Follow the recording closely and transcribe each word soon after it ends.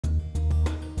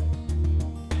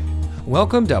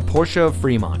Welcome to Porsche of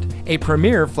Fremont, a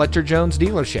premier Fletcher Jones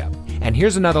dealership. And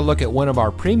here's another look at one of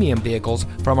our premium vehicles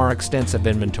from our extensive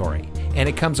inventory. And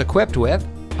it comes equipped with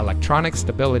electronic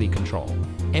stability control,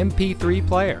 MP3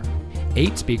 player,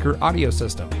 8-speaker audio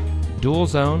system, dual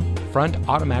zone front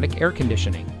automatic air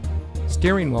conditioning,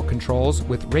 steering wheel controls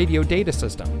with radio data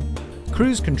system,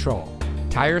 cruise control,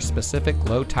 tire specific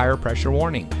low tire pressure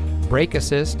warning, brake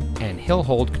assist and hill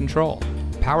hold control,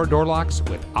 power door locks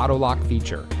with auto lock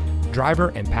feature, driver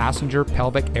and passenger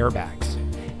pelvic airbags,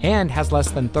 and has less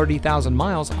than 30,000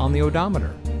 miles on the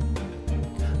odometer.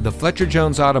 The Fletcher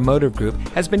Jones Automotive Group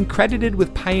has been credited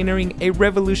with pioneering a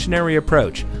revolutionary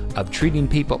approach of treating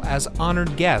people as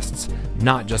honored guests,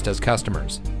 not just as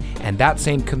customers. And that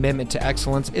same commitment to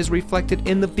excellence is reflected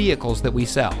in the vehicles that we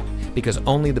sell, because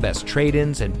only the best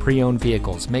trade-ins and pre-owned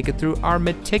vehicles make it through our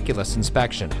meticulous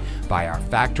inspection by our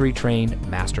factory-trained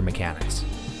master mechanics.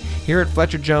 Here at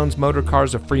Fletcher Jones Motor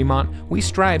Cars of Fremont, we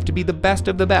strive to be the best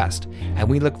of the best, and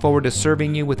we look forward to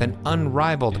serving you with an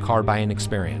unrivaled car buying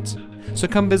experience. So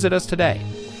come visit us today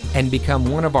and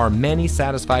become one of our many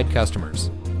satisfied customers.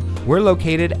 We're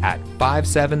located at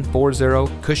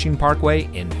 5740 Cushing Parkway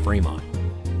in Fremont.